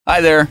Hi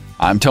there,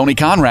 I'm Tony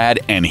Conrad,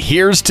 and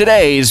here's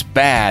today's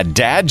bad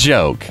dad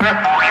joke.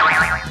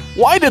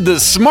 Why did the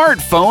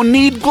smartphone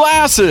need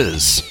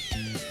glasses?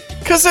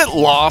 'Cause it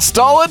lost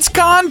all its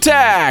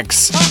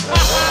contacts.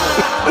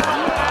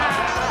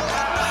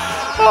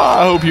 I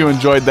hope you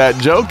enjoyed that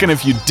joke, and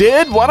if you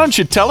did, why don't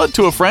you tell it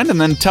to a friend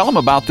and then tell them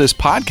about this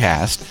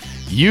podcast?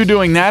 You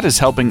doing that is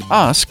helping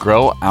us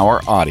grow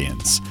our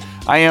audience.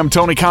 I am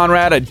Tony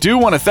Conrad. I do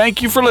want to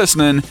thank you for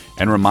listening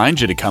and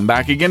remind you to come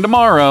back again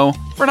tomorrow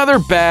for another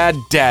bad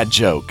dad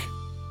joke.